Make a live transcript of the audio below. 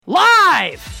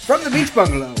live from the Beach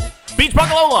Bungalow. Beach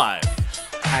Bungalow Live.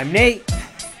 I'm Nate.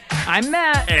 I'm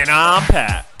Matt. And I'm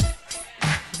Pat.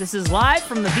 This is live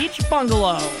from the Beach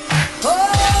Bungalow.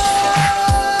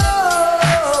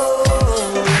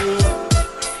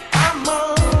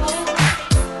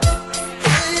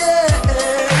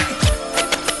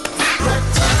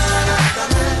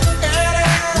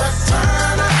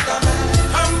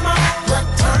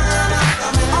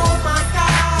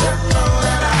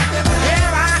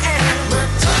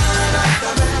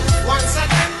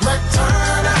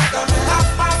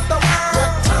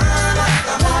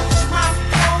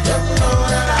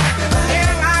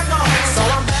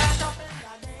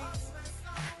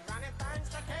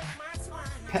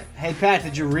 Hey Pat,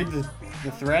 did you read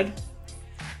the thread?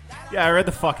 Yeah, I read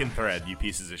the fucking thread, you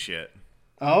pieces of shit.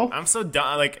 Oh? I'm so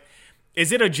done. Like,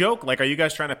 is it a joke? Like, are you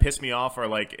guys trying to piss me off, or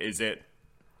like, is it?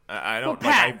 I don't.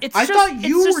 Well, Pat, like, I thought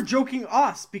you were joking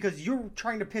us because you're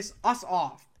trying to piss us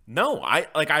off. No,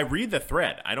 I read the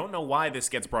thread. I don't know why this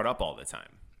gets brought up all the time.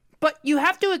 But you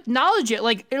have to acknowledge it.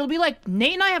 Like, it'll be like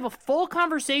Nate and I have a full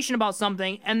conversation about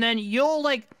something, and then you'll,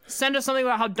 like, send us something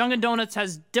about how Dunkin' Donuts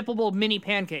has dippable mini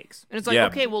pancakes. And it's like,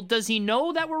 okay, well, does he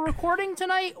know that we're recording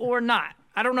tonight or not?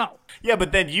 I don't know. Yeah,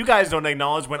 but then you guys don't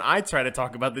acknowledge when I try to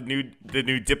talk about the new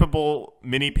dippable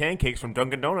mini pancakes from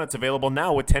Dunkin' Donuts available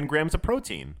now with 10 grams of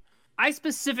protein. I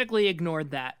specifically ignored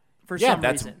that for some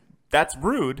reason. That's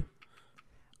rude.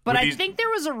 But I think there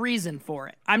was a reason for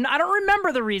it. I don't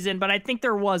remember the reason, but I think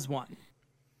there was one.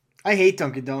 I hate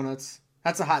Dunkin' Donuts.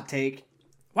 That's a hot take.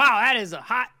 Wow, that is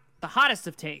the hottest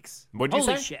of takes. What'd you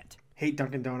say? Holy shit. Hate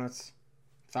Dunkin' Donuts.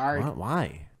 Sorry.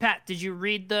 Why? Pat, did you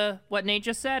read what Nate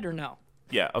just said or no?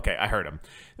 Yeah, okay, I heard him.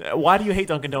 Why do you hate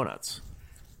Dunkin' Donuts?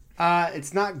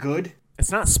 It's not good.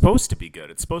 It's not supposed to be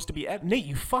good. It's supposed to be... Nate,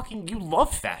 you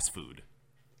love fast food.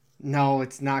 No,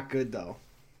 it's not good, though.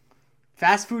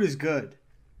 Fast food is good.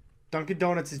 Dunkin'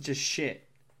 Donuts is just shit.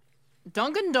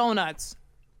 Dunkin' Donuts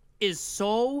is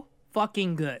so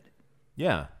fucking good.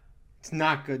 Yeah. It's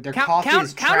not good. Their coffee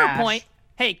is trash. Counterpoint.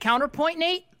 Hey, counterpoint,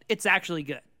 Nate. It's actually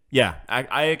good. Yeah,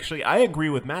 I agree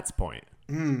with Matt's point.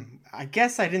 I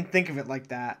guess I didn't think of it like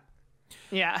that.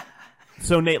 Yeah.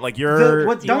 So, Nate, like,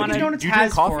 what Dunkin' Donuts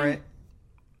has for it...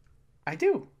 I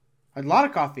do. A lot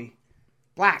of coffee.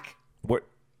 Black. What?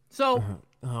 So...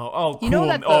 cool. You know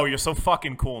that you're so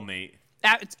fucking cool, Nate.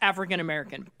 It's African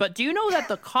American. But do you know that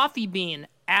the coffee bean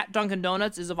at Dunkin'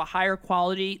 Donuts is of a higher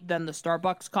quality than the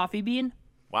Starbucks coffee bean?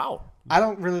 Wow. I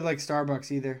don't really like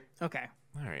Starbucks either. Okay.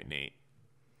 All right, Nate.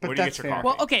 But where do you that's get your fair.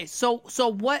 coffee? Well, okay.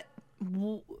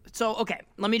 Okay.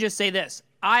 Let me just say this.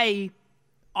 I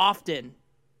often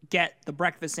get the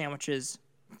breakfast sandwiches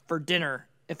for dinner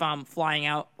if I'm flying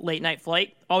out late night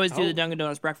flight. Always do the Dunkin'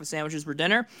 Donuts breakfast sandwiches for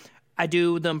dinner. I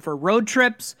do them for road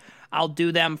trips. I'll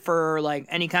do them for like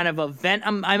any kind of event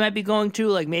I might be going to.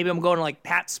 Like maybe I'm going to like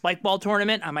Pat's spike ball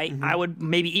tournament. I would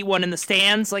maybe eat one in the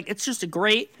stands. Like it's just a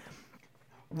great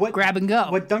grab and go.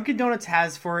 What Dunkin' Donuts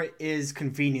has for it is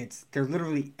convenience. They're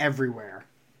literally everywhere.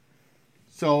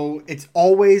 So it's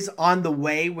always on the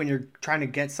way when you're trying to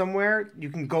get somewhere. You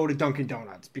can go to Dunkin'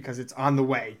 Donuts because it's on the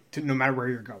way to no matter where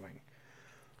you're going.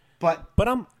 But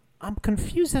I'm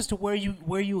confused as to where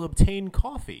you obtain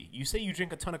coffee. You say you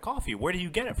drink a ton of coffee. Where do you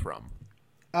get it from?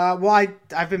 Well,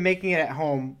 I've been making it at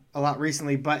home a lot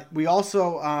recently, but we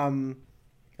also,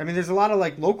 there's a lot of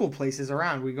like local places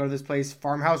around. We go to this place,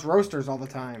 Farmhouse Roasters, all the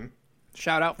time.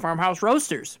 Shout out Farmhouse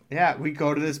Roasters. Yeah, we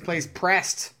go to this place,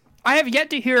 Pressed. I have yet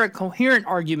to hear a coherent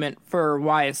argument for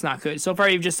why it's not good. So far,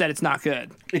 you've just said it's not good.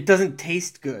 It doesn't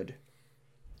taste good.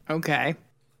 Okay.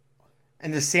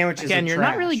 And the sandwiches Again, are you're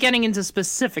trash. not really getting into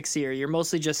specifics here. You're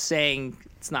mostly just saying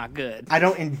it's not good. I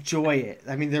don't enjoy it.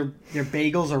 I mean, their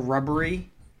bagels are rubbery.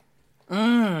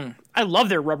 I love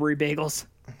their rubbery bagels.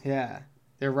 Yeah,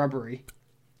 they're rubbery.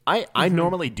 I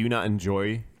normally do not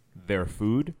enjoy their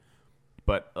food,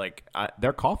 but like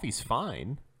their coffee's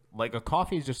fine. Like a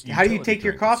coffee is just. How do you take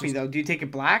your coffee though? Do you take it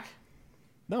black?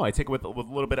 No, I take it with a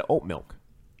little bit of oat milk.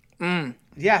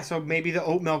 Yeah, so maybe the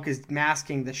oat milk is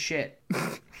masking the shit.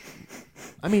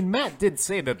 I mean, Matt did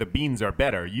say that the beans are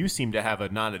better. You seem to have a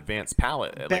non-advanced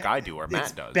palate like I do, or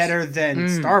Matt does. Better than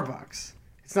Starbucks.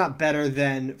 It's not better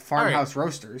than Farmhouse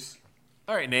Roasters.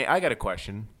 All right, Nate, I got a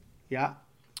question. Yeah.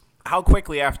 How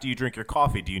quickly after you drink your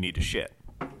coffee do you need to shit?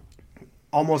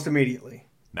 Almost immediately.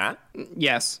 Matt?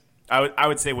 Yes. I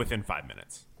would say within 5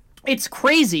 minutes. It's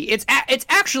crazy. It's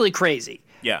actually crazy.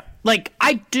 Yeah. Like,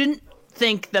 I didn't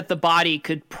think that the body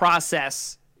could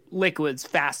process liquids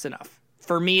fast enough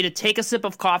for me to take a sip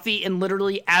of coffee and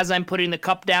literally, as I'm putting the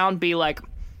cup down, be like,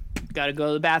 gotta go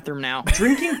to the bathroom now.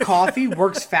 Drinking coffee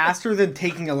works faster than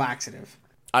taking a laxative.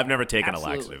 I've never taken a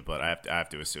Absolutely. laxative, but I have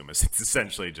to assume it's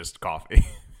essentially just coffee.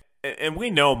 And we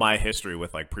know my history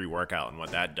with like pre-workout and what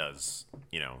that does,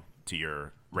 to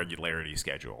your regularity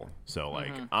schedule. So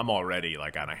like I'm already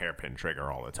like on a hairpin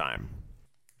trigger all the time.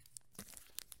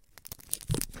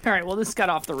 All right, well, this got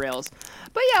off the rails.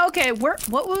 But yeah, okay, what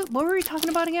were we talking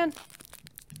about again?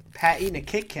 Pat eating a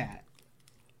Kit Kat.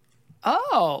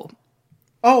 Oh,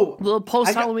 Oh, little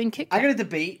post-Halloween Kit I Kat. got a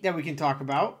debate that we can talk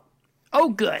about. Oh,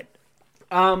 good.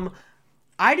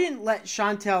 I didn't let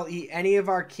Chantel eat any of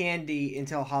our candy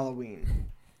until Halloween.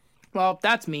 Well,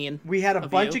 that's mean. We had a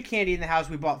bunch you. of candy in the house.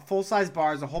 We bought full-size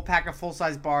bars, a whole pack of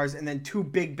full-size bars, and then 2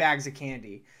 big bags of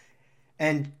candy.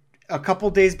 And a couple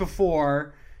days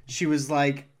before, she was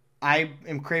like, I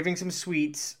am craving some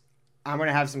sweets. I'm going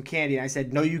to have some candy. And I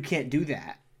said, no, you can't do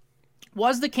that.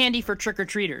 Was the candy for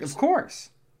trick-or-treaters? Of course.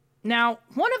 Now,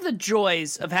 one of the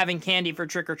joys of having candy for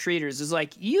trick-or-treaters is,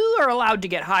 like, you are allowed to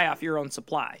get high off your own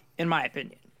supply, in my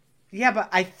opinion. Yeah, but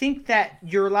I think that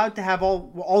you're allowed to have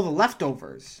all the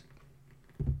leftovers.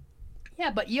 Yeah,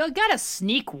 but you gotta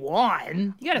sneak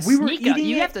one. You gotta We were sneak eating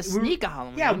You it- have to we were- sneak a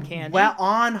Halloween Yeah, candy. well,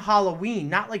 on Halloween,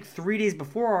 not like 3 days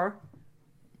before.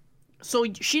 So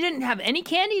she didn't have any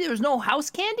candy? There was no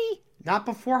house candy? Not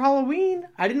before Halloween.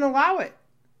 I didn't allow it.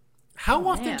 How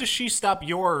often man. does she stop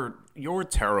your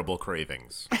terrible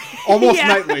cravings? Almost Yeah.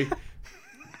 nightly.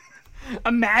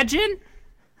 Imagine.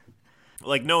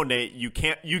 Like, no, Nate, you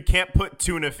can't put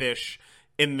tuna fish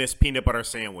in this peanut butter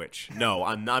sandwich. No,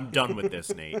 I'm done with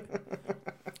this, Nate.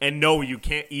 And no, you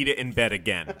can't eat it in bed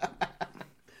again.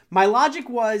 My logic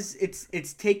was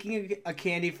it's taking a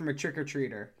candy from a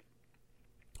trick-or-treater.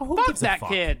 Oh, who Fuck gives a that fuck?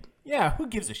 kid. Yeah, who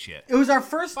gives a shit? It was our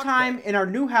first time in our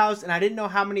new house, and I didn't know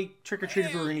how many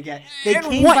trick-or-treaters we were going to get. They And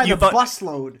came what, by you the thought-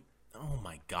 busload. Oh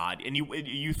my god! And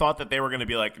you thought that they were going to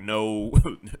be like, no,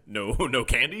 no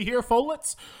candy here,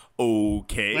 Folets?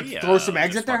 Okay, Let's throw some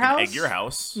eggs just at their fucking house? Egg your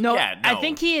house? No, yeah, no. I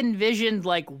think he envisioned,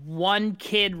 like, one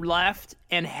kid left,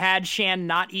 and had Shan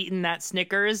not eaten that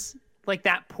Snickers, like,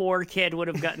 that poor kid would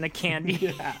have gotten a candy.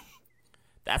 Yeah.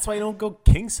 That's why you don't go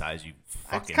king size. You It's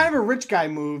fucking. kind of a rich guy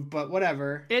move, but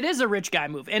whatever. It is a rich guy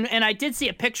move, and I did see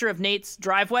a picture of Nate's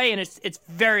driveway, and it's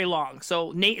very long.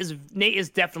 So Nate is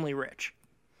definitely rich.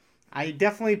 I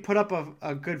definitely put up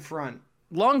a good front.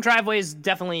 Long driveways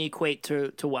definitely equate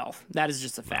to wealth. That is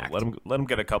just a fact. Let him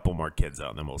get a couple more kids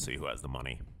out, and then we'll see who has the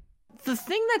money. The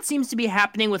thing that seems to be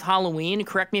happening with Halloween,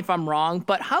 correct me if I'm wrong,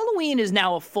 but Halloween is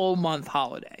now a full month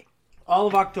holiday. All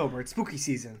of October. It's spooky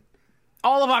season.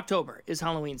 All of October is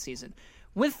Halloween season.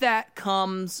 With that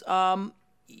comes,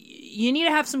 you need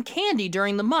to have some candy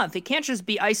during the month. It can't just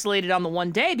be isolated on the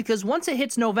one day, because once it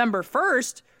hits November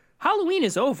 1st, Halloween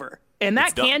is over. And that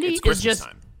It's done. candy It's is Christmas just,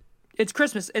 time. it's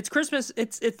Christmas. It's Christmas.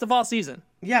 It's the fall season.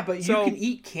 Yeah, but So- you can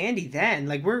eat candy then.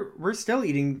 Like we're still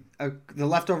eating the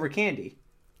leftover candy.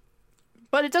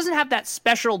 But it doesn't have that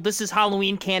special, this is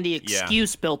Halloween candy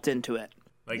excuse built into it.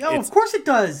 Like, No, it's, of course it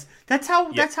does. That's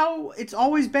how it's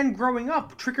always been growing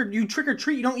up. Trick or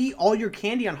treat. You don't eat all your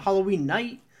candy on Halloween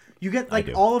night. You get like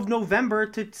do. all of November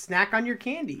to snack on your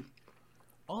candy.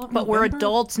 But we're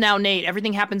adults now, Nate.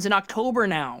 Everything happens in October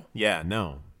now. Yeah,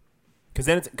 no. Because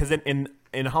then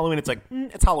in Halloween it's like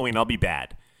it's Halloween, I'll be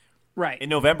bad. Right. In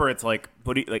November it's like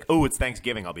it's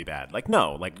Thanksgiving, I'll be bad. Like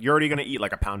no, like you're already gonna eat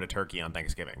like a pound of turkey on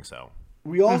Thanksgiving. So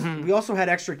We also had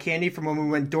extra candy from when we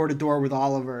went door to door with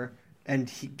Oliver, and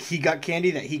he got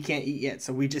candy that he can't eat yet,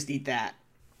 so we just eat that.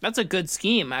 That's a good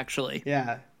scheme, actually.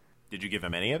 Yeah. did you give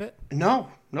him any of it? Nope.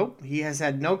 He has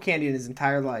had no candy in his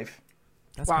entire life.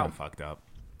 That's Wow. kind of fucked up.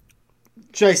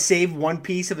 Should I save one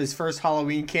piece of his first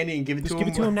Halloween candy and give it Just to give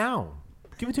him? it to him now.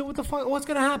 Give it to him. What the fuck? What's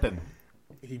gonna happen?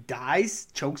 He dies,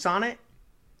 chokes on it.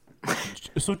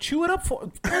 So chew it up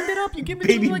blend it up. You give it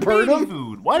Baby to him like bird baby him?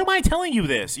 food. Why am I telling you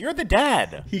this? You're the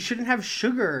dad. He shouldn't have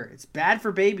sugar. It's bad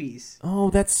for babies. Oh,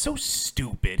 that's so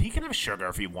stupid. He can have sugar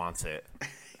if he wants it.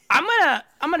 I'm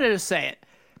gonna just say it.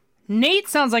 Nate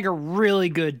sounds like a really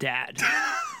good dad.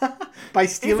 By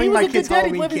stealing was my a good kid's dad, he'd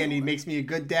Halloween let me- candy makes me a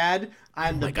good dad.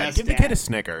 I'm the Like, best give the dad. kid a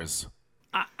Snickers.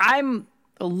 I'm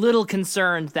a little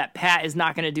concerned that Pat is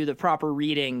not going to do the proper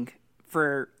reading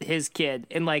for his kid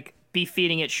and like be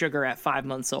feeding it sugar at 5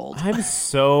 months old. I'm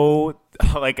so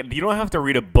like you don't have to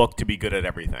read a book to be good at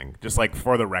everything. Just like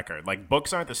for the record, like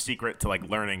books aren't the secret to like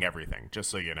learning everything. Just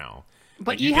so you know.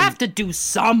 But Like, you can- have to do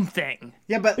something.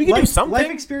 Yeah, but You can do life, something. life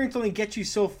experience only gets you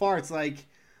so far. It's like,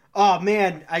 oh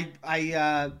man,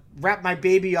 I wrapped my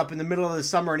baby up in the middle of the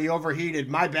summer and he overheated.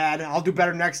 My bad. I'll do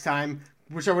better next time.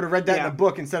 Wish I would have read that in Yeah. a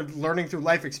book instead of learning through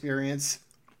life experience.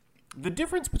 The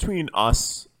difference between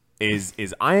us is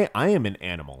I am an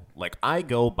animal. Like I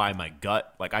go by my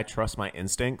gut. Like I trust my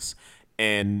instincts.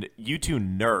 and you two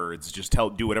nerds just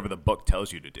do whatever the book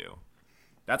tells you to do.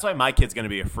 That's why my kid's going to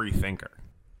be a free thinker.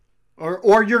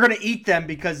 Or you're going to eat them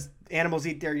because animals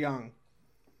eat their young.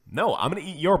 No, I'm going to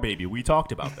eat your baby. We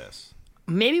talked about this.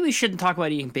 Maybe we shouldn't talk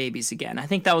about eating babies again. I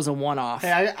think that was a one-off.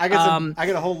 Hey, I got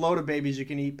a whole load of babies you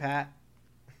can eat, Pat.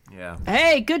 Yeah.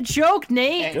 Hey, good joke,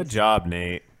 Nate. Good job,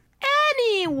 Nate.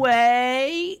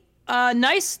 Anyway,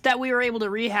 nice that we were able to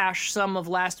rehash some of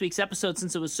last week's episode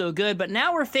since it was so good, but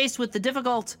now we're faced with the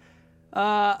difficult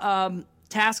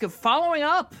task of following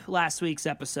up last week's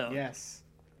episode. Yes.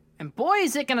 And boy,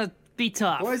 is it going to be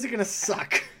tough. Boy, is it going to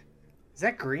suck. Is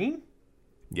that green?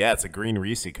 Yeah, it's a green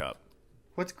Reese cup.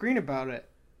 What's green about it?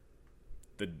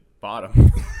 The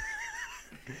bottom.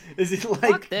 Is it Fuck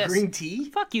like this. green tea?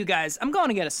 Fuck you guys. I'm going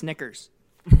to get a Snickers.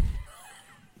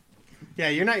 Yeah,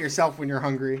 you're not yourself when you're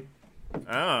hungry.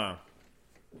 Ah.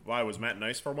 Why, was Matt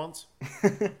nice for once?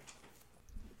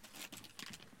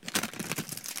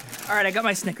 All right, I got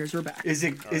my Snickers. We're back. Is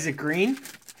it green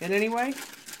in any way?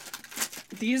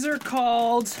 These are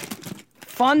called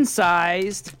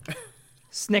fun-sized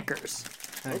Snickers.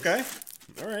 Okay.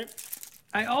 All right.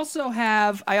 I also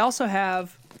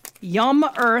have Yum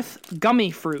Earth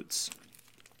gummy fruits.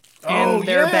 And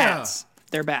they're bats.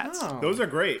 They're bats. Oh. Those are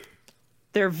great.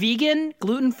 They're vegan,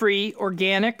 gluten-free,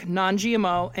 organic,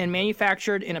 non-GMO, and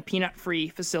manufactured in a peanut-free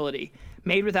facility.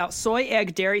 Made without soy,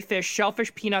 egg, dairy, fish,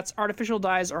 shellfish, peanuts, artificial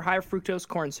dyes, or high fructose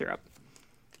corn syrup.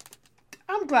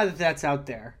 I'm glad that that's out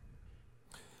there.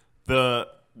 The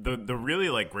really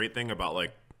like great thing about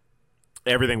like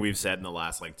everything we've said in the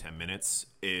last like 10 minutes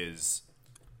is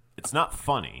it's not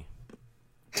funny,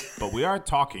 but we are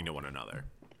talking to one another.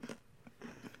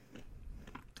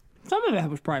 Some of it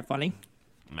was probably funny.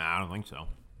 Nah, I don't think so.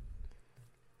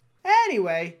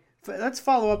 Anyway, let's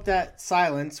follow up that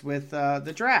silence with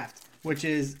the draft, which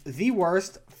is the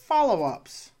worst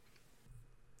follow-ups.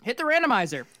 Hit the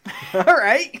randomizer. All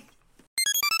right.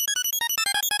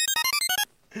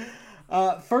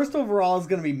 First overall is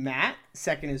going to be Matt.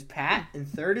 Second is Pat. And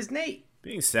third is Nate.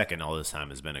 Being second all this time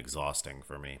has been exhausting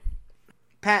for me.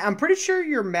 Pat, I'm pretty sure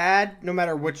you're mad no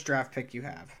matter which draft pick you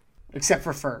have, except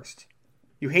for first.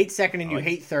 You hate second and you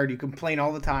hate third. You complain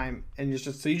all the time, and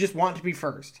so you just want to be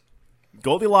first.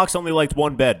 Goldilocks only liked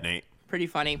one bed, Nate. Pretty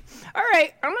funny. All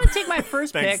right, I'm going to take my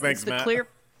first pick. Thanks, It's the Matt. clear...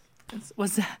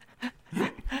 What's that?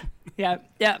 Yeah.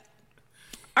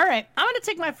 All right, I'm going to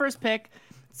take my first pick.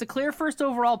 It's a clear first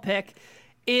overall pick.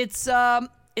 It's going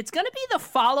to be the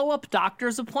follow-up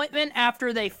doctor's appointment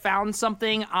after they found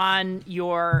something on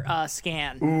your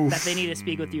scan that they need to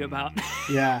speak with you about.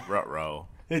 Yeah. Ruh-roh.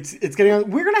 It's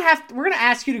getting. We're gonna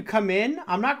ask you to come in.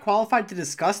 I'm not qualified to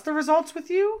discuss the results with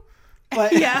you,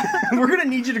 but Yeah. we're gonna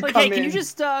need you to Like, come hey, in. can you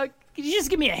just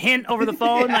give me a hint over the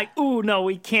phone? Yeah. Like, ooh, no,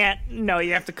 we can't. No,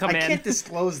 you have to come I in. can't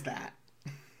disclose that.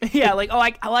 Yeah, like,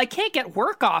 I can't get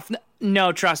work off.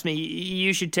 No, trust me,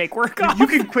 you should take work off. You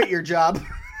can quit your job.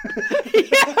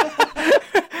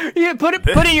 Yeah, put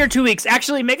in your 2 weeks.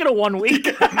 Actually, make it a 1 week.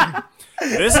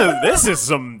 This is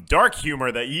some dark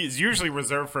humor that is usually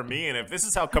reserved for me, and if this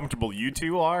is how comfortable you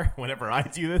two are whenever I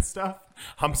do this stuff,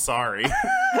 I'm sorry.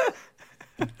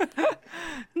 Nate,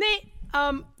 Nate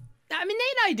and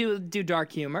I do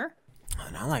dark humor.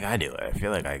 Not like I do. I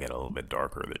feel like I get a little bit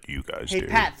darker than you guys Hey do.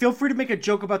 Pat, feel free to make a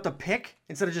joke about the pick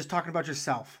instead of just talking about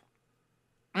yourself.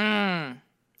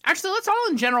 Actually, let's all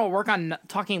in general work on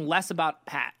talking less about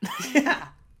Pat. Yeah.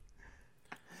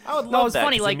 I would No, love it's that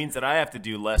funny, 'cause like- it means that I have to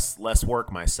do less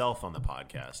work myself on the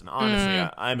podcast. And honestly,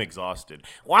 I'm exhausted.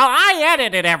 Well, I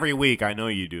edit it every week. I know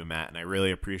you do, Matt, and I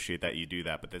really appreciate that you do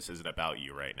that, but this isn't about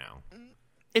you right now.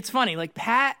 It's funny, like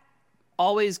Pat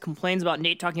always complains about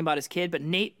Nate talking about his kid, but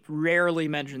Nate rarely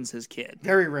mentions his kid.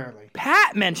 Very rarely.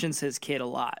 Pat mentions his kid a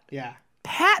lot. Yeah.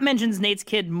 Pat mentions Nate's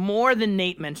kid more than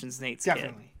Nate mentions Nate's kid.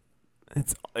 Definitely.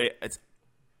 It's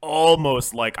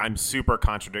almost like I'm super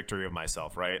contradictory of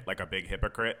myself, right? Like a big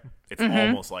hypocrite. It's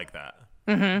almost like that.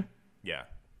 Mm-hmm. Yeah.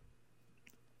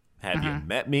 Have you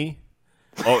met me?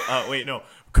 Oh, wait, no.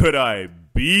 Could I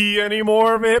be any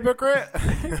more of a hypocrite?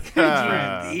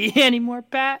 Any more,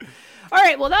 Pat? All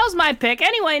right, well, that was my pick.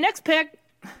 Anyway, next pick.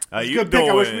 How you Good pick.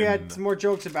 I wish we doing? had some more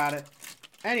jokes about it.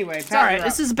 Anyway, Pat, It's all right. you're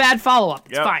This up. is a bad follow-up.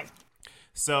 It's Yep. fine.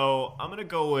 So I'm gonna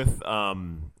go with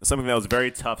something that was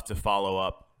very tough to follow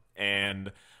up,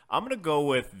 and I'm gonna go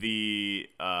with the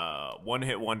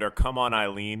one-hit wonder "Come On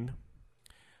Eileen"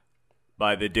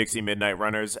 by the Dixie Midnight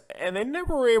Runners, and they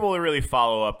never were able to really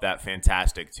follow up that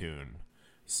fantastic tune.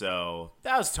 So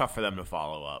that was tough for them to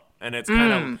follow up, and it's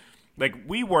kind of like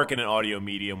we work in an audio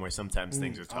medium where sometimes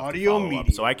things are tough audio to follow up.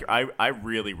 medium. So I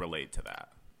really relate to that.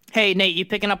 Hey, Nate, you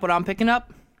picking up what I'm picking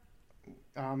up?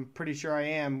 I'm pretty sure I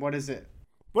am. What is it?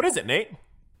 What is it, Nate?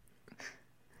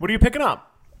 What are you picking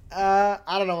up? I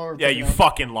don't know what we're Yeah, picking you up.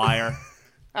 fucking liar.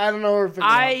 I don't know what we're picking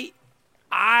up.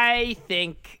 I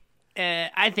think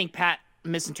Pat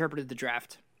misinterpreted the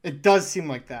draft. It does seem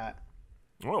like that.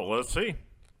 Well, let's see.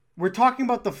 We're talking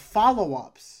about the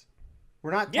follow-ups.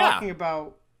 We're not talking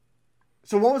about...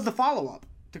 So what was the follow-up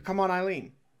to Come On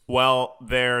Eileen? Well,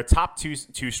 their top two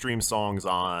stream songs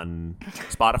on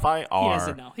Spotify are He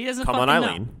doesn't know. He doesn't Come On fucking know.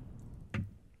 Eileen.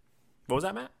 What was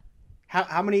that, Matt?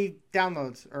 How many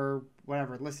downloads or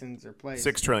whatever, listens or plays?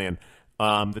 6 trillion.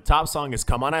 The top song is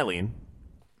Come On Eileen.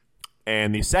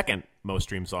 And the second most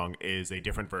streamed song is a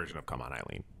different version of Come On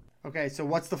Eileen. Okay, so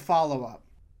what's the follow-up?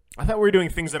 I thought we were doing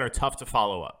things that are tough to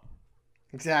follow up.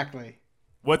 Exactly.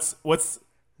 What's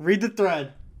Read the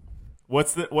thread.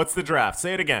 the draft?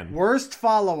 Say it again. Worst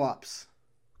follow-ups.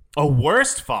 Oh,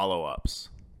 worst follow-ups.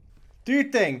 Do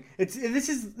your thing. This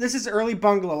is early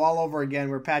bungalow all over again,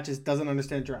 where Pat just doesn't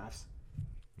understand drafts.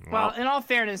 Well, in all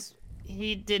fairness,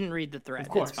 he didn't read the thread. Of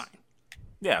course. It's fine.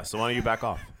 Yeah, so why don't you back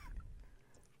off?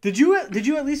 Did you at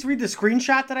least read the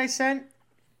screntshot that I sent?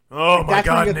 Oh my that's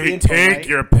where God, you get the Nate, info, take right?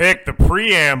 your pick, the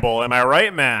preamble. Am I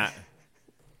right, Matt?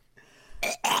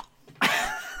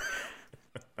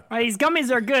 These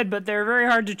gummies are good, but they're very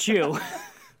hard to chew.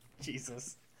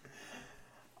 Jesus.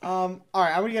 All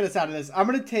right, I'm gonna get us out of this. I'm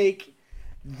gonna take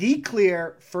the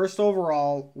clear first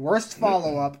overall worst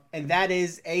follow-up, and that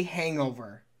is A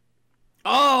Hangover.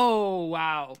 Oh,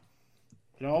 wow.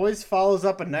 It always follows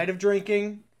up a night of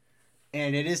drinking,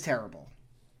 and it is terrible.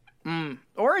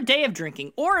 Or a day of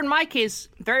drinking. Or, in my case,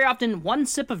 very often one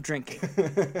sip of drinking.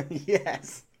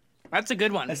 Yes. That's a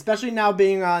good one. Especially now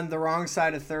being on the wrong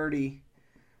side of 30,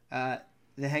 the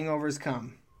hangovers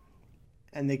come.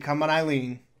 And they come on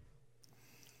Eileen.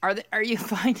 Are you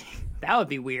finding... That would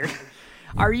be weird.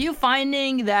 Are you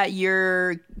finding that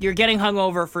you're getting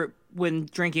hungover for when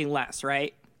drinking less,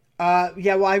 right?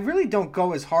 Yeah, well, I really don't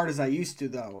go as hard as I used to,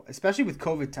 though. Especially with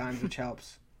COVID times, which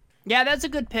helps. Yeah, that's a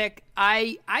good pick.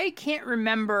 I can't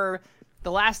remember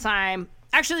the last time...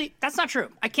 Actually, that's not true.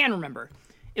 I can remember.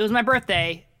 It was my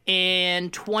birthday in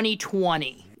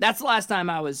 2020. That's the last time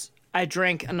I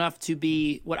drank enough to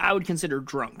be what I would consider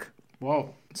drunk.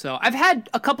 Whoa. So I've had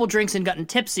a couple drinks and gotten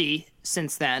tipsy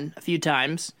since then, a few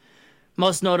times.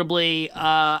 Most notably,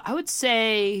 I would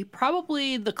say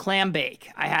probably the clam bake.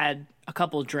 I had a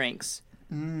couple drinks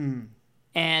and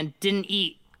didn't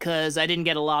eat because I didn't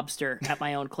get a lobster at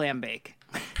my own clam bake.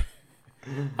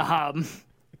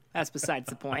 That's besides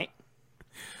the point.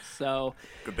 So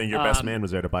Good thing your best man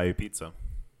was there to buy you pizza.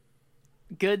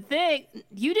 good thing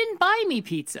you didn't buy me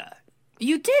pizza.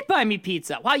 You did buy me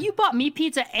pizza. Wow, you bought me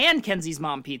pizza and Kenzie's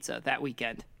mom pizza that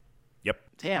weekend. Yep.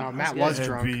 Damn, that Matt good. was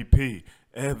drunk.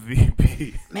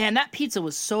 MVP. Man, that pizza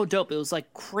was so dope. It was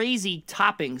like crazy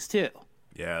toppings too.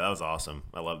 Yeah, that was awesome.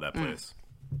 I love that place.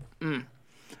 All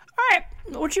right,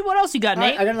 what else you got, All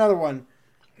right, Nate? I got another one.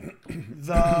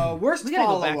 The worst We gotta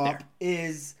go back follow-up there.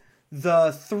 is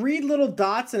the 3 little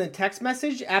dots in a text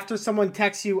message after someone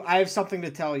texts you, I have something to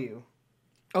tell you.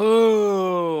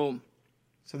 Oh,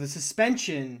 So the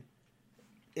suspension,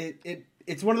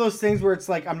 it's one of those things where it's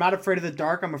like, I'm not afraid of the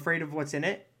dark, I'm afraid of what's in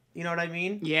it. You know what I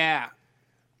mean? yeah,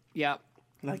 yep.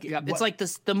 Like Yep. what- It's like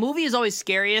this. The movie is always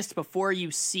scariest before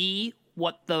you see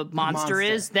what the monster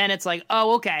is. Then it's like,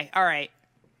 oh, okay, all right.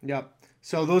 Yep.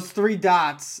 So those 3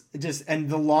 dots, and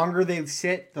the longer they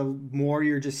sit, the more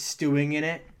you're just stewing in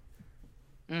it.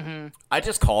 I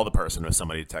just call the person if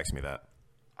somebody texts me that.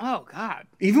 Oh God.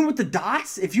 Even with the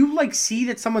dots, if you like see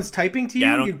that someone's typing to you,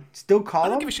 Yeah, I don't- you still call I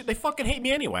don't them. give a shit. They fucking hate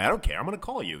me anyway. I don't care. I'm gonna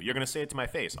call you. You're gonna say it to my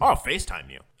face. Oh, I'll FaceTime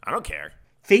you. I don't care.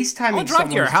 FaceTiming I'll drive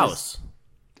to your someone's house.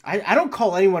 I don't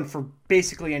call anyone for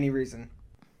basically any reason.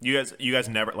 You guys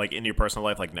never, like, in your personal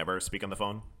life, like, never speak on the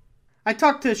phone? I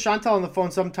talk to Chantal on the phone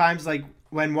sometimes, like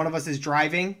when one of us is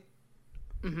driving,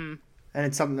 and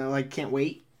it's something that like can't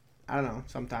wait. I don't know.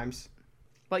 Sometimes.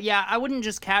 But yeah, I wouldn't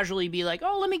just casually be like,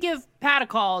 oh, let me give Pat a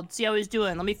call, see how he's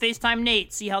doing. Let me FaceTime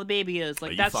Nate, see how the baby is.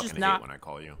 Like You that's fucking just hate not. when I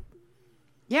call you.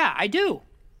 Yeah, I do.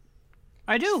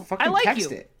 I do. Fucking I like text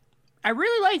you. it. I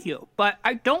really like you, but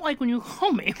I don't like when you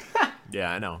call me.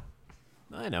 Yeah, I know.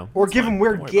 Or It's give fine. them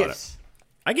weird Don't worry about gifts. it.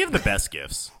 I give the best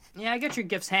gifts. Yeah, I got your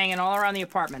gifts hanging all around the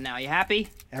apartment now. You happy?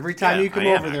 Every time Yeah, you come I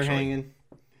am, over, they're actually. hanging.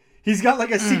 He's got like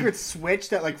a secret switch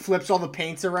that like flips all the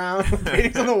paints around,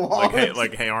 paintings on the wall.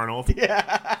 Like Hey Arnold.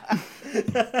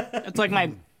 It's like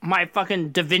my fucking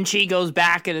Da Vinci goes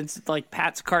back and it's like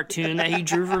Pat's cartoon that he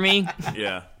drew for me.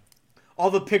 Yeah.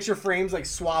 All the picture frames like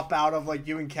swap out of like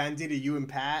you and Kenzie to you and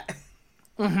Pat.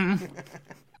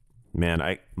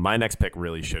 Man, my next pick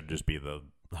really should just be the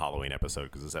Halloween episode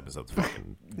because this episode's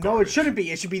fucking. No, it shouldn't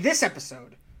be. It should be this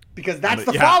episode because that's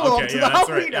the Yeah, follow up okay, to yeah, the that's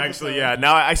Halloween right. episode. Actually, yeah.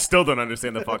 Now I still don't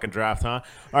understand the fucking draft, huh? All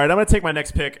right, I'm gonna take my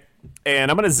next pick,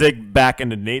 and I'm gonna zig back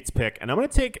into Nate's pick, and I'm gonna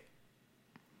take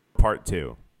part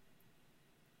 2.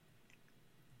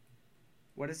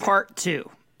 What is it? Part 2.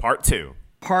 Part 2.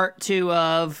 Part 2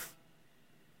 of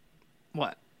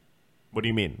what? What do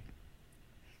you mean?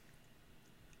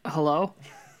 Hello?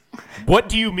 What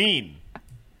do you mean?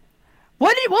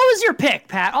 What was your pick,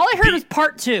 Pat? All I heard was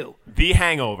part 2. The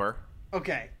Hangover,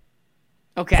 Okay,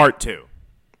 Okay. part 2.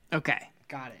 Okay.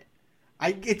 got it.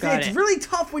 It's it. really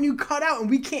tough when you cut out and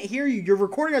we can't hear you. You're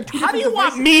recording on two How do different you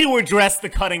want devices. me to address the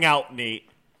cutting out, Nate?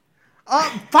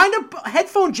 Find a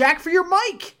headphone jack for your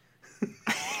mic.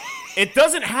 It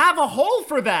doesn't have a hole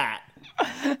for that.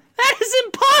 That is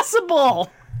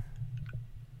impossible.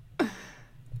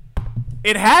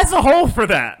 It has a hole for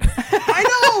that. I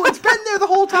know, it's been there the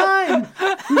whole time.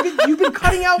 You've been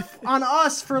cutting out on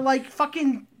us for like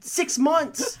fucking 6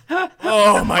 months.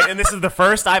 Oh my! And this is the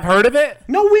first I've heard of it.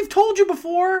 No, we've told you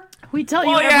before. We tell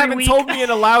Well, you you every haven't week. told me in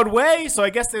a loud way, so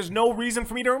I guess there's no reason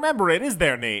for me to remember it, is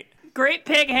there, Nate? Great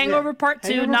pick, Hangover Yeah. Part 2,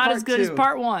 Hangover not Part as good as 2.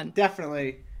 Part 1.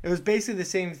 Definitely. It was basically the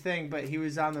same thing, but he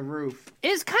was on the roof.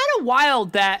 It's kind of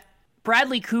wild that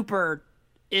Bradley Cooper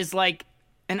is like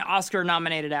an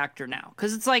Oscar-nominated actor now.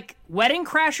 Because it's like Wedding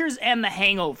Crashers and The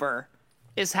Hangover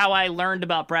is how I learned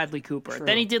about Bradley Cooper. True.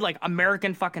 Then he did like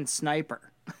American fucking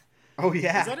Sniper. Oh,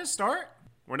 yeah. Is that his start?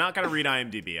 We're not gonna read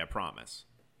IMDb, I promise.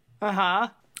 Uh-huh.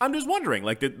 I'm just wondering,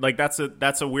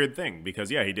 that's a weird thing because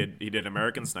yeah, he did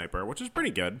American Sniper, which is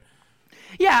pretty good.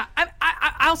 Yeah,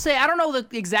 I'll say, I don't know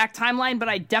the exact timeline, but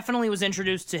I definitely was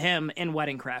introduced to him in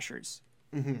Wedding Crashers.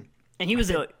 Mm-hmm. And he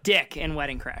was a dick in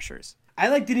Wedding Crashers. I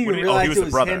didn't even he realize was it the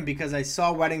was brother. him because I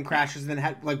saw Wedding Crashers and then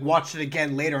had watched it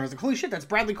again later. I was like, holy shit, that's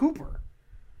Bradley Cooper.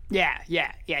 Yeah.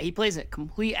 He plays a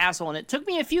complete asshole, and it took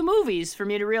me a few movies for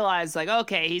me to realize, like,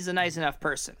 okay, he's a nice enough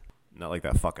person. Not like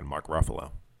that fucking Mark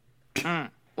Ruffalo.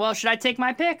 Well, should I take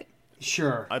my pick?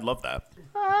 Sure. I'd love that.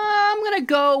 I'm gonna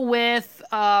go with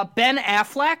Ben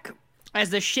Affleck as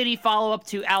the shitty follow-up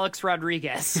to Alex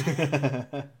Rodriguez.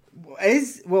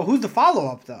 Who's the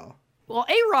follow-up, though? Well,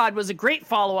 A-Rod was a great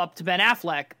follow-up to Ben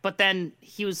Affleck, but then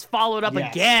he was followed up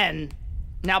Yes. again.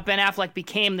 Now Ben Affleck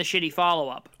became the shitty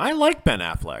follow-up. I like Ben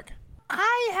Affleck.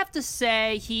 I have to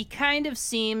say, he kind of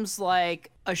seems like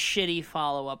a shitty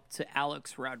follow-up to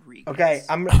Alex Rodriguez. Okay,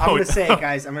 I'm going no. to say it,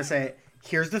 guys. I'm going to say it.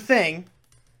 Here's the thing.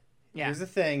 Yeah. Here's the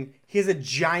thing. He has a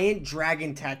giant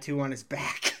dragon tattoo on his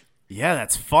back. Yeah,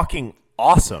 that's fucking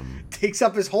awesome. Takes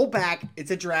up his whole back.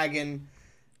 It's a dragon.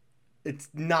 It's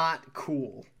not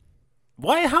cool.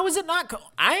 Why? How is it not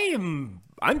cool? I'm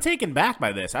taken back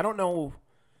by this. I don't know.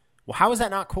 Well, how is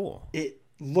that not cool? It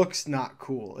looks not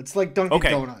cool. It's like Dunkin'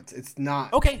 Okay. Donuts. It's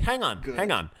not. Okay, hang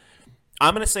on.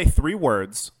 I'm going to say 3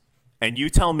 words, and you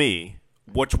tell me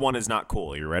which one is not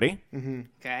cool. You ready?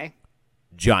 Okay.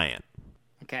 Giant.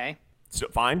 Okay. So,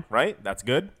 fine, right? That's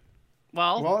good?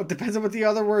 Well, it depends on what the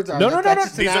other words are. No. That's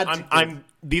just an These are, adjective.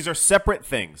 these are separate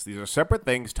things. These are separate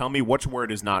things. Tell me which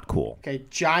word is not cool. Okay,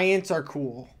 giants are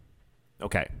cool.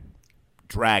 Okay.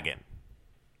 Dragon.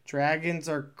 Dragons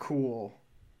are cool.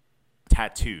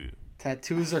 Tattoo.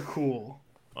 Tattoos are cool.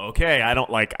 Okay, I don't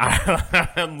like.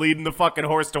 I'm leading the fucking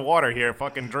horse to water here.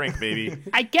 Fucking drink, baby.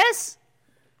 I guess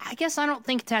I don't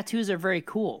think tattoos are very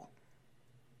cool.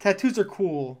 Tattoos are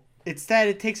cool. It's that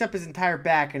it takes up his entire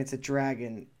back and it's a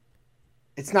dragon.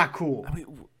 It's not cool.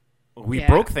 We Yeah.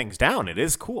 broke things down. It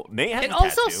is cool. Nate has It a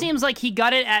also tattoo. seems like he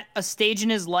got it at a stage in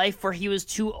his life where he was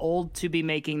too old to be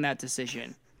making that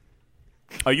decision.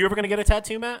 Are you ever gonna get a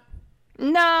tattoo, Matt?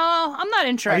 No, I'm not Are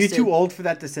interested. you too old for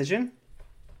that decision?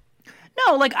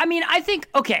 No, like I mean, I think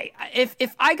okay, if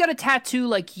I got a tattoo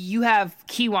like you have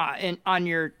Kiwa on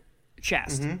your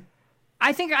chest,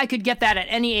 I think I could get that at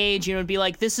any age. You know, be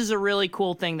like, this is a really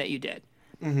cool thing that you did.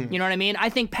 You know what I mean? I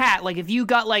think Pat, like if you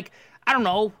got like I don't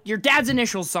know your dad's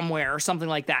initials somewhere or something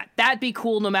like that, that'd be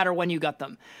cool no matter when you got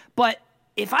them. But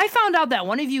if I found out that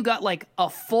one of you got like a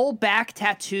full back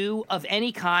tattoo of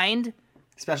any kind,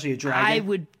 Especially a dragon. I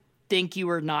would think you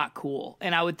were not cool,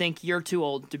 and I would think you're too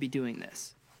old to be doing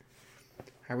this. All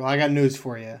right, well, I got news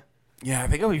for you. Yeah, I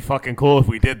think it'd be fucking cool if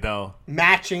we did though.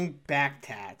 Matching back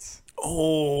tats.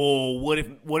 Oh, what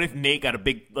if Nate got a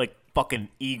big like fucking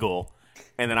eagle,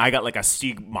 and then I got like a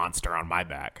sea monster on my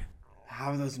back?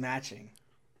 How are those matching?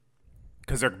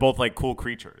 Because they're both like cool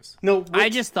creatures. No, I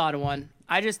just thought of one.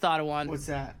 what's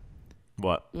that?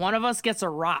 What? One of us gets a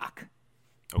rock.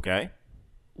 Okay.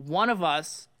 One of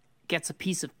us gets a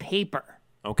piece of paper.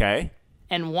 Okay.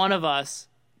 And one of us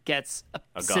gets a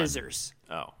gun. scissors.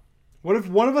 Oh. What if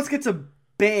one of us gets a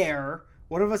bear,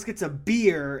 one of us gets a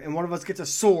beer, and one of us gets a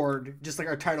sword, just like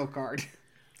our title card.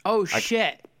 Oh,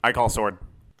 shit. I call sword.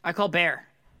 I call bear.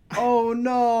 Oh,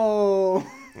 no.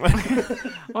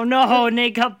 Oh, no,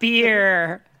 Nate got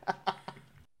beer.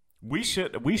 We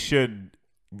should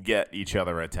get each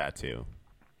other a tattoo.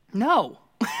 No.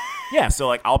 Yeah, so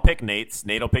like I'll pick Nate's,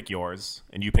 Nate'll pick yours,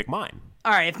 and you pick mine.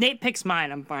 All right, if Nate picks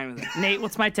mine, I'm fine with it. Nate,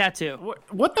 what's my tattoo?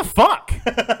 What the fuck?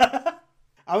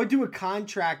 I would do a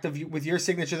contract with your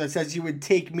signature that says you would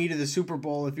take me to the Super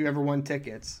Bowl if you ever won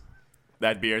tickets.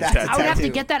 That'd be your That's tattoo. I would have to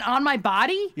tattoo. get that on my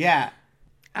body? Yeah.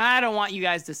 I don't want you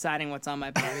guys deciding what's on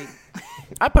my body.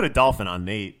 I put a dolphin on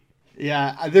Nate.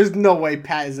 Yeah, there's no way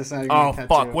Pat is deciding Oh on a tattoo.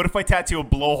 fuck! What if I tattoo a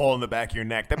blowhole in the back of your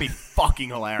neck? That'd be fucking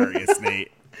hilarious,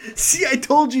 Nate. See, I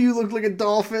told you look like a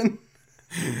dolphin.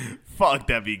 Fuck,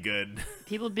 that'd be good.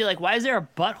 People would be like, why is there a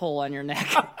butthole on your neck?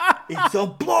 It's a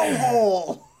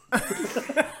blowhole.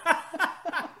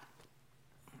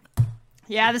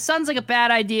 Yeah, this sounds like a bad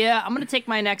idea. I'm going to take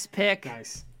my next pick.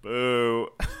 Nice. Boo.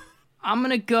 I'm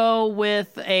going to go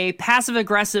with a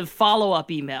passive-aggressive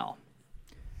follow-up email.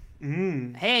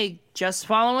 Hey, just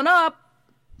following up.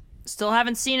 Still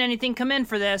haven't seen anything come in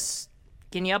for this.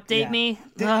 Can you update me?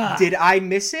 Did I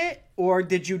miss it, or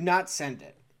did you not send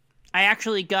it? I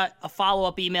actually got a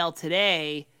follow-up email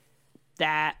today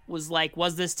that was like,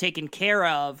 was this taken care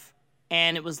of?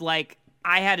 And it was like,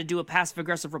 I had to do a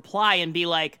passive-aggressive reply and be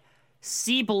like,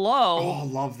 see below. Oh,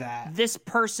 love that. This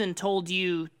person told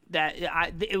you that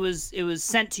it was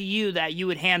sent to you that you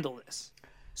would handle this.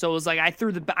 So it was like I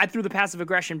threw the passive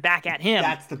aggression back at him.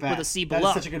 That's the best. With a C That below.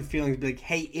 is such a good feeling to be like,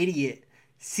 hey, idiot.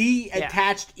 See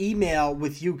attached email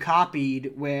with you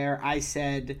copied where I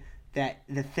said that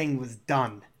the thing was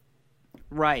done.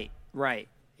 Right.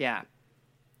 Yeah.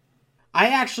 I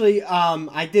actually,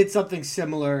 I did something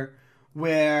similar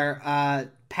where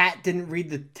Pat didn't read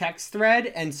the text thread,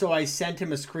 and so I sent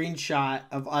him a screenshot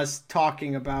of us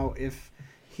talking about if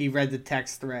he read the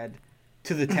text thread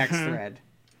to the text thread.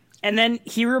 And then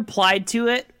he replied to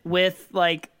it with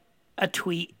like a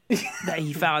tweet that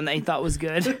he found that he thought was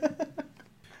good.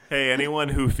 Hey, anyone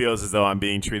who feels as though I'm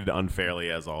being treated unfairly,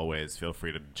 as always, feel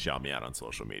free to shout me out on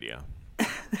social media.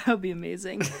 That would be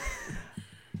amazing.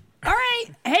 All right.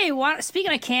 Hey,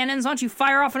 speaking of cannons, why don't you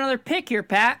fire off another pick here,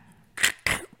 Pat?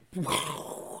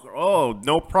 Oh,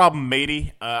 no problem,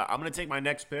 matey. I'm going to take my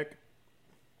next pick,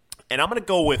 and I'm going to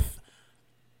go with...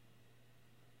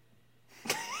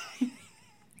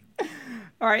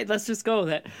 All right, let's just go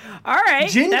with it. All right,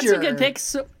 Ginger. That's a good pick.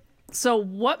 So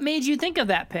what made you think of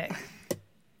that pick?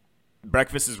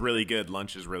 Breakfast is really good,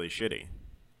 lunch is really shitty.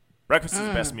 Breakfast is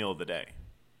the best meal of the day.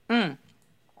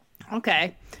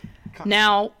 Okay.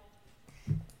 Now,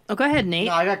 go ahead, Nate.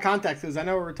 No, I got context because I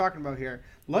know what we're talking about here.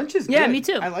 Lunch is good. Yeah, me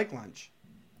too. I like lunch.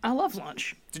 I love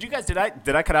lunch. Did you guys, did I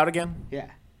cut out again? Yeah.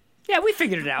 Yeah, we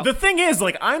figured it out. The thing is,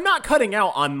 like, I'm not cutting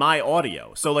out on my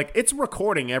audio, so like it's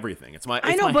recording everything. It's my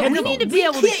I know, my but we headphone. need to be We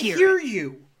able to can't hear hear it.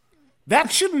 you.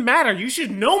 That shouldn't matter. You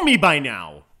should know me by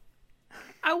now.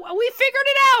 We figured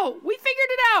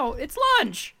it out. It's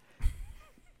lunch.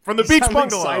 From the beach Sound like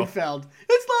bungalow. Seinfeld.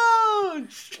 It's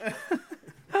lunch.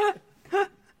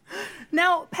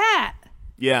 Now, Pat,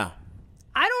 Yeah.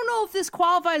 I don't know if this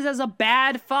qualifies as a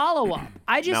bad follow-up.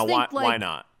 I just Now, think why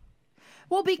not?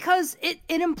 Well, because it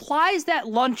implies that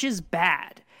lunch is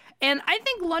bad. And I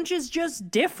think lunch is just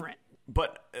different.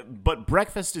 But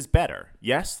breakfast is better.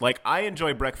 Yes? Like, I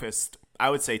enjoy breakfast,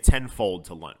 I would say, tenfold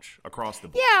to lunch across the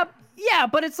board. Yeah,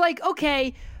 but it's like,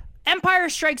 okay, Empire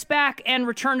Strikes Back and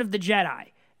Return of the Jedi.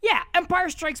 Yeah, Empire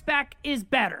Strikes Back is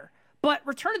better. But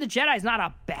Return of the Jedi is not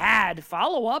a bad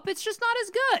follow-up. It's just not as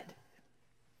good.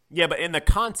 Yeah, but in the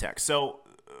context. So,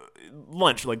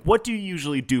 lunch, like, what do you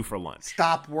usually do for lunch?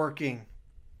 Stop working.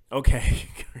 Okay,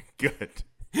 good.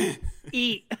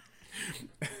 Eat.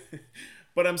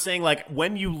 But I'm saying, like,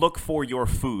 when you look for your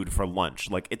food for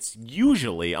lunch, like, it's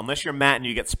usually, unless you're Matt and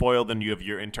you get spoiled and you have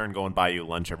your intern go and buy you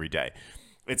lunch every day,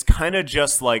 it's kind of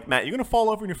just like, Matt, you gonna fall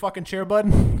over in your fucking chair,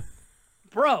 bud?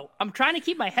 Bro, I'm trying to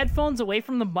keep my headphones away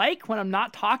from the mic when I'm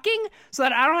not talking so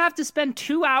that I don't have to spend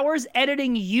 2 hours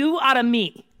editing you out of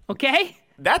me, okay?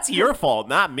 That's your fault,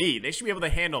 not me. They should be able to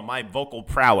handle my vocal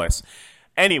prowess.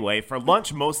 Anyway, for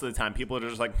lunch, most of the time, people are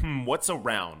just like, what's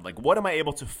around? Like, what am I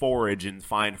able to forage and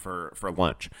find for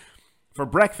lunch? For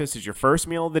breakfast, is your first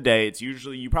meal of the day. It's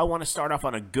usually, you probably want to start off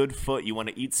on a good foot. You want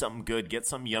to eat something good, get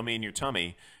something yummy in your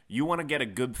tummy. You want to get a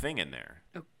good thing in there.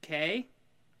 Okay.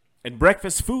 And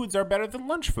breakfast foods are better than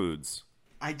lunch foods.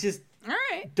 I just All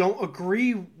right. don't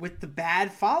agree with the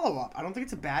bad follow-up. I don't think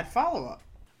it's a bad follow-up.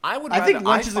 I think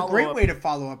lunch is a great way to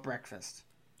follow up breakfast.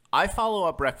 I follow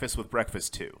up breakfast with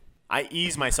breakfast too. I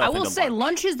ease myself. I will into say lunch.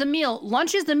 lunch is the meal.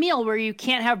 Lunch is the meal where you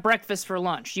can't have breakfast for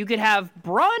lunch. You could have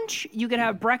brunch, you could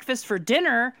have breakfast for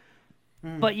dinner,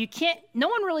 but you can't. No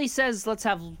one really says let's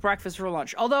have breakfast for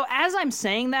lunch. Although as I'm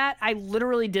saying that, I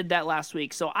literally did that last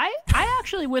week. So I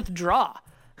actually withdraw.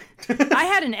 I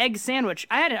had an egg sandwich.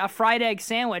 I had a fried egg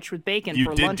sandwich with bacon You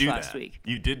for did lunch do last that. week.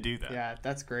 You did do that. Yeah,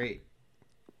 that's great.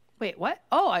 Wait, what?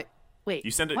 Oh, wait.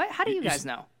 You sent it. What? How do you guys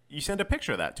know? You sent a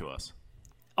picture of that to us.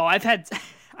 Oh, I've had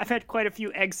quite a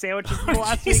few egg sandwiches in the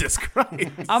last week. Jesus Christ.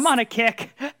 I'm on a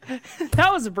kick.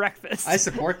 That was a breakfast. I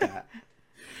support that.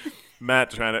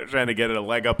 Matt trying to get a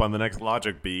leg up on the next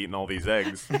Logic beat and all these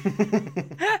eggs.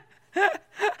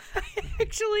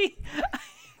 actually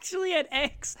had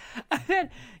eggs.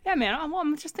 Yeah, man.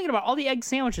 I'm just thinking about all the egg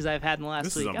sandwiches I've had in the last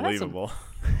This week. is unbelievable.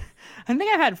 I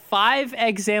think I've had 5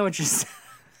 egg sandwiches.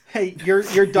 Hey, your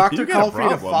doctor You got a called for you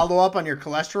to problem. follow up on your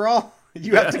cholesterol.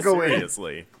 You have to go in.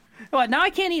 Seriously. What? Now I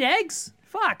can't eat eggs?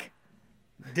 Fuck.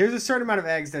 There's a certain amount of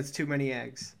eggs that's too many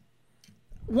eggs.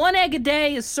 1 egg a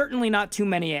day is certainly not too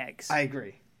many eggs. I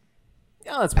agree.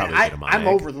 Yeah, that's probably a good amount. I'm of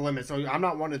egg. over the limit, so I'm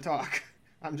not one to talk.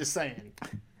 I'm just saying.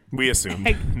 We assume,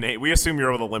 Nate. We assume you're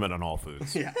over the limit on all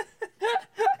foods. Yeah.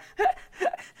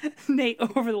 Nate,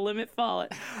 over the limit, follow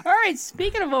it. All right,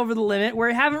 speaking of over the limit,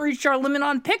 we haven't reached our limit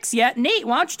on picks yet. Nate,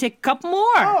 why don't you take a couple more?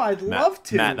 Oh, I'd love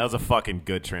to. Matt, that was a fucking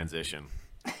good transition.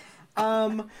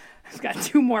 I've got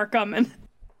 2 more coming.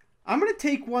 I'm gonna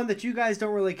take one that you guys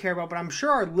don't really care about, but I'm sure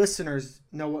our listeners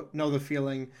know the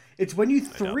feeling. It's when you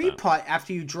 3-putt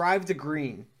after you drive the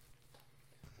green.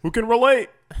 Who can relate?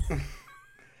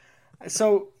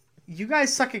 So you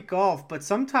guys suck at golf, but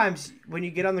sometimes when you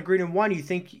get on the green in 1, you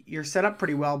think you're set up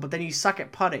pretty well, but then you suck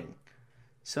at putting.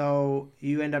 So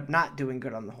you end up not doing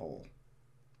good on the hole.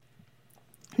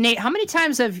 Nate, how many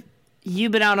times have you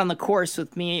been out on the course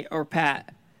with me or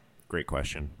Pat? Great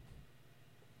question.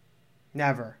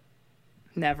 Never.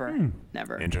 Never.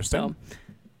 Interesting.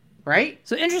 Right?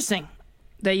 So interesting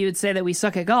that you would say that we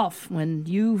suck at golf when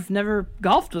you've never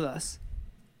golfed with us.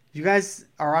 You guys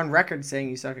are on record saying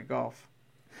you suck at golf.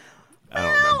 I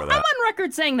don't remember I'm that. on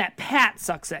record saying that Pat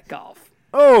sucks at golf.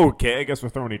 Okay, I guess we're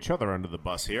throwing each other under the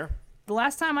bus here. The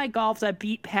last time I golfed, I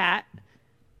beat Pat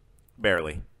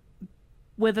Barely.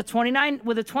 with a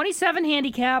 27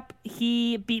 handicap.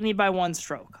 He beat me by 1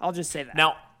 stroke. I'll just say that.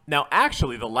 Now,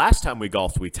 actually, the last time we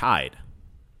golfed, we tied.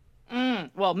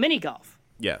 Well, mini golf.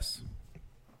 Yes.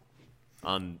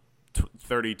 On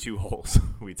 32 holes,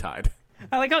 we tied.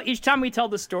 I like how each time we tell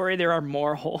the story, there are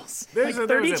more holes. There's Like at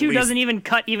 32 least- doesn't even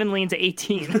cut evenly into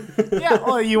 18. Yeah,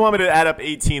 well, you want me to add up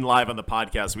 18 live on the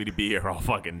podcast, we'd be here all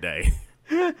fucking day.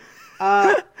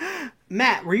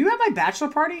 Matt, were you at my bachelor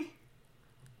party?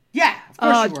 Yeah, of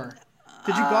course you were.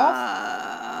 Did you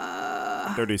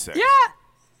golf? 36.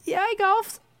 Yeah, I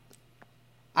golfed.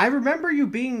 I remember you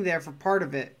being there for part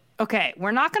of it. Okay,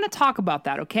 we're not going to talk about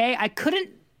that, okay? I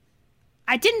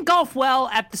didn't golf well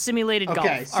at the simulated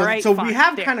Okay, golf. so, All right, so fine, we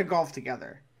have there. kind of golfed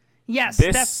together. Yes,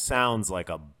 This sounds like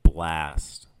a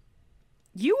blast.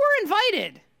 you were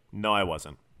invited. No, I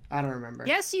wasn't. I don't remember.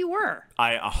 Yes, you were.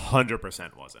 I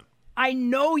 100% wasn't. I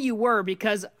know you were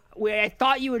because I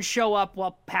thought you would show up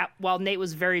while Nate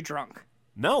was very drunk.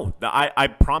 No, I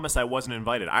promise I wasn't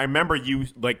invited. I remember you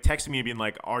like texting me and being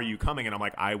like, "Are you coming?" And I'm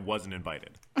like, "I wasn't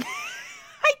invited."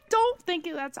 I don't think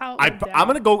that's how it went down. I'm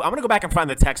gonna go back and find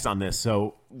the text on this.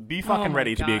 So be fucking my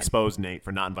ready to be God. exposed, Nate,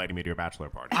 for not inviting me to your bachelor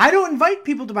party. I don't invite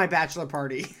people to my bachelor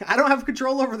party. I don't have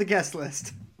control over the guest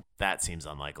list. That seems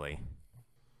unlikely.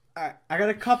 All right, I got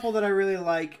a couple that I really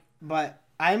like, but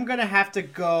I'm going to have to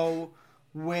go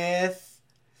with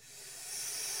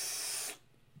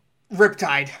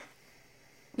Riptide.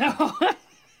 No,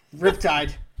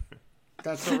 Riptide.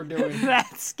 That's what we're doing.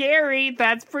 that's scary.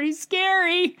 That's pretty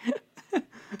scary.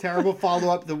 Terrible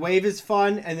follow-up. The wave is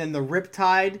fun, and then the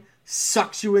Riptide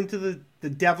sucks you into the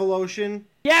Devil Ocean.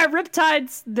 Yeah,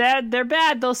 riptides, they're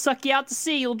bad. They'll suck you out to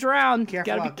sea. You'll drown. Careful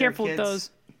Gotta be out there, careful with kids. those.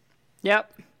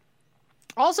 Yep.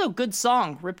 Also, good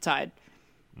song, Riptide.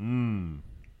 I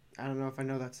don't know if I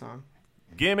know that song.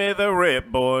 Give me the rip,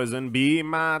 boys, and be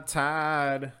my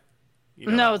tide. You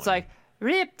know No, that it's one. like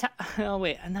Riptide. Oh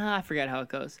wait, no, I forgot how it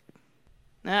goes.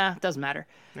 Nah, doesn't matter.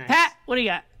 Nice. Pat, what do you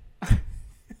got?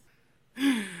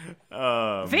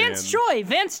 Oh, Vance man. Joy.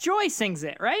 Vance Joy sings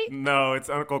it, right? No, it's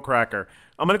Uncle Cracker.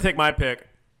 I'm gonna take my pick,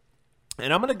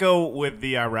 and I'm gonna go with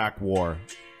the Iraq War.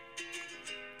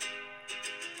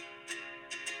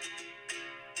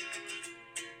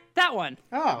 That one.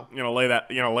 Oh. You know, lay that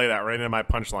right into my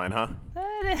punchline, huh?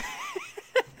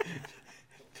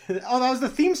 Oh, that was the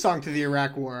theme song to the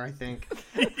Iraq War, I think.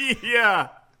 Yeah.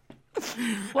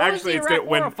 What Actually, was it's the good Iraq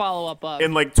when- War a follow-up of?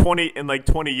 In like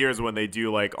 20 years when they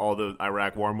do like all the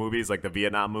Iraq War movies, like the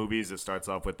Vietnam movies, it starts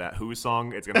off with that Who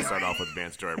song. It's gonna start off with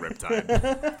Vance Joy Riptide.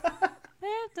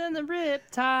 Dance in the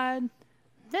Riptide,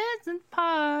 dance and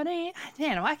party.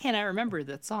 Man, why can't I remember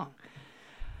that song?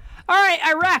 All right,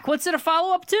 Iraq. What's it a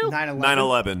follow-up to? 9/11.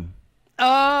 9/11.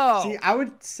 Oh, See, I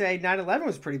would say 9/11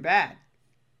 was pretty bad.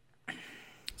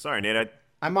 Sorry, Nate.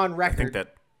 I'm on record.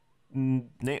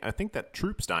 I think that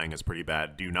troops dying is pretty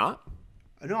bad. Do you not?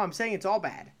 No, I'm saying it's all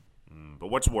bad. But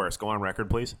what's worse? Go on record,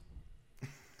 please.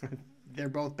 They're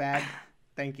both bad.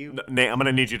 Thank you. Nate, I'm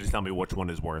gonna need you to tell me which one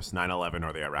is worse, 9/11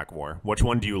 or the Iraq War. Which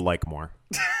one do you like more?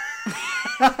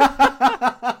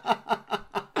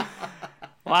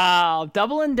 wow.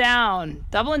 Doubling down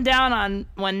on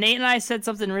when Nate and I said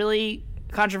something really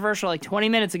controversial like 20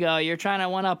 minutes ago. You're trying to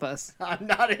one-up us. I'm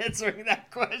not answering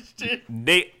that question.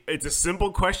 Nate, it's a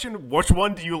simple question. Which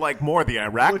one do you like more, the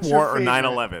Iraq What's your War or favorite?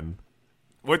 9/11?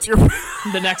 What's your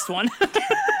The next one.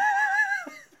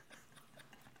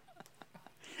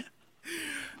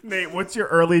 Nate, what's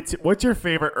your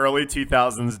favorite early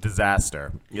 2000s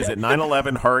disaster? Is it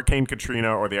 9/11, Hurricane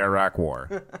Katrina, or the Iraq War?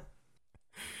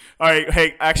 All right,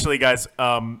 hey, actually, guys,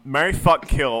 marry, fuck,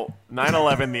 kill,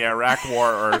 9/11, the Iraq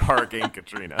War, or Hurricane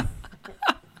Katrina?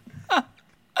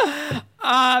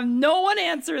 No one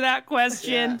answer that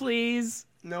question, Yeah. please.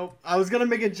 Nope. I was gonna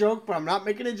make a joke, but I'm not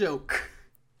making a joke.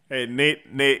 Hey, Nate,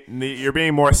 you're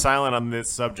being more silent on this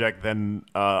subject than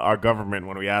our government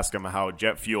when we ask them how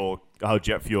jet fuel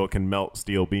can melt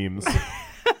steel beams.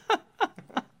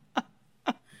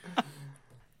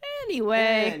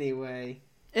 Anyway,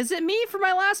 is it me for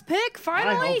my last pick?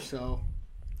 Finally, I hope so.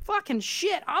 Fucking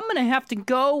shit! I'm gonna have to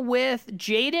go with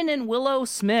Jaden and Willow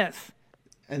Smith.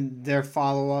 And their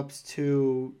follow-ups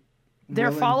to Their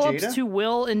Will and follow-ups Jada? to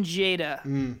Will and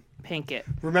Jada Pinkett.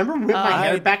 Remember whip my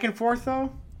hair back and forth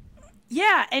though?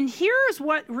 Yeah, and here's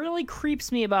what really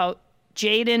creeps me about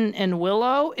Jaden and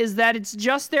Willow is that it's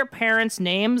just their parents'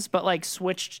 names, but like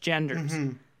switched genders.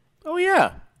 Oh,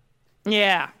 yeah.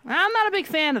 Yeah, I'm not a big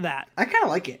fan of that. I kind of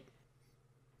like it.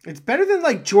 It's better than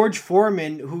like George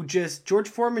Foreman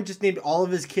just named all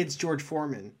of his kids George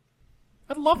Foreman.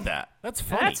 I love that. That's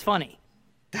funny. That's funny.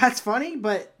 That's funny,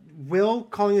 but Will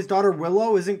calling his daughter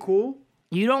Willow isn't cool.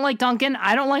 You don't like Duncan.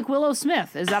 I don't like Willow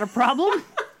Smith. Is that a problem?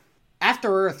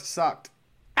 After Earth sucked.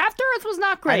 After Earth was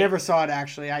not great. I never saw it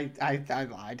actually. I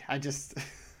lied. I just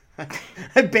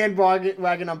I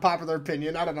bandwagon unpopular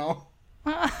opinion. I don't know.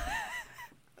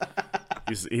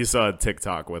 He saw a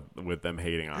TikTok with them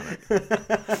hating on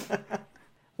it.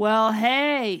 Well,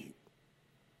 hey,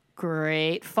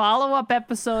 great follow-up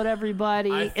episode,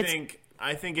 everybody. I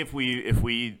think if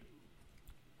we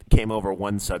came over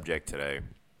one subject today,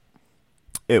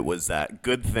 it was that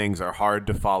good things are hard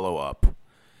to follow up,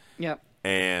 Yep.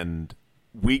 and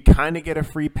we kind of get a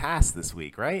free pass this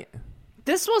week, right?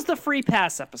 This was the free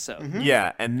pass episode.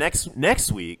 Yeah, and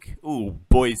next week, ooh,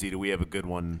 Boise, do we have a good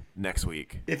one next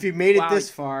week? If you made it Wow.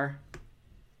 this far,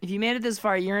 If you made it this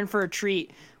far, you're in for a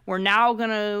treat. We're now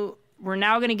gonna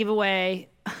give away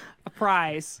a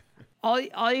prize. All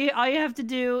you have to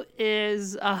do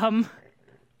is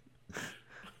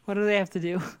what do they have to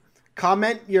do?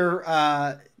 comment your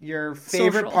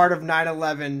favorite Social. part of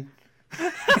 9/11.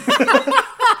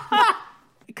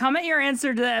 Comment your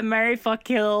answer to that Marry, Fuck,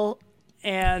 Kill,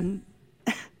 and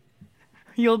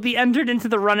you'll be entered into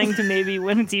the running to maybe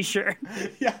win a t-shirt.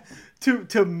 Yeah,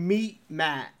 to meet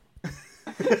Matt.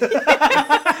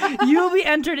 You'll be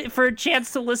entered for a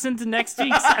chance to listen to next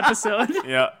week's episode.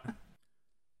 Yeah.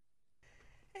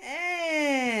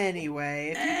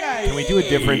 Anyway, if you guys Can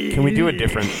we do a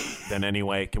different than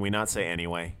anyway? Can we not say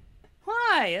anyway?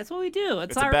 Why? That's what we do.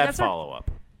 It's a bad follow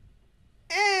up.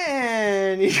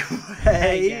 Anyway, get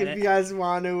if it. you guys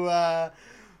want to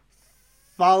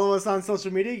follow us on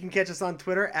social media, you can catch us on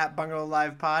Twitter at Bungalow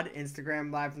Live Pod,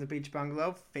 Instagram Live from the Beach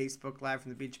Bungalow, Facebook Live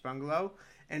from the Beach Bungalow.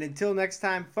 And until next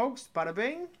time, folks, bada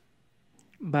bing.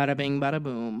 Bada bing, bada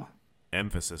boom.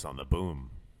 Emphasis on the boom.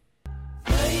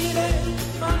 Lady,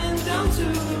 running down to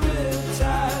the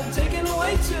riptide, taken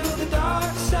away to the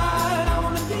dark side. I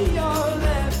wanna be your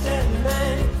left-hand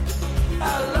man.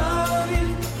 I love you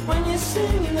when you're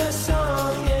singing that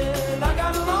song, and I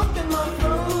got a lump in my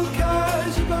throat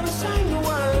 'cause you're gonna sing the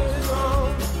words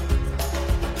wrong.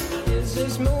 Is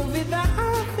this movie that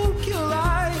I think you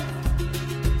like?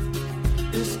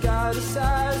 This guy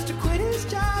decides to quit his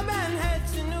job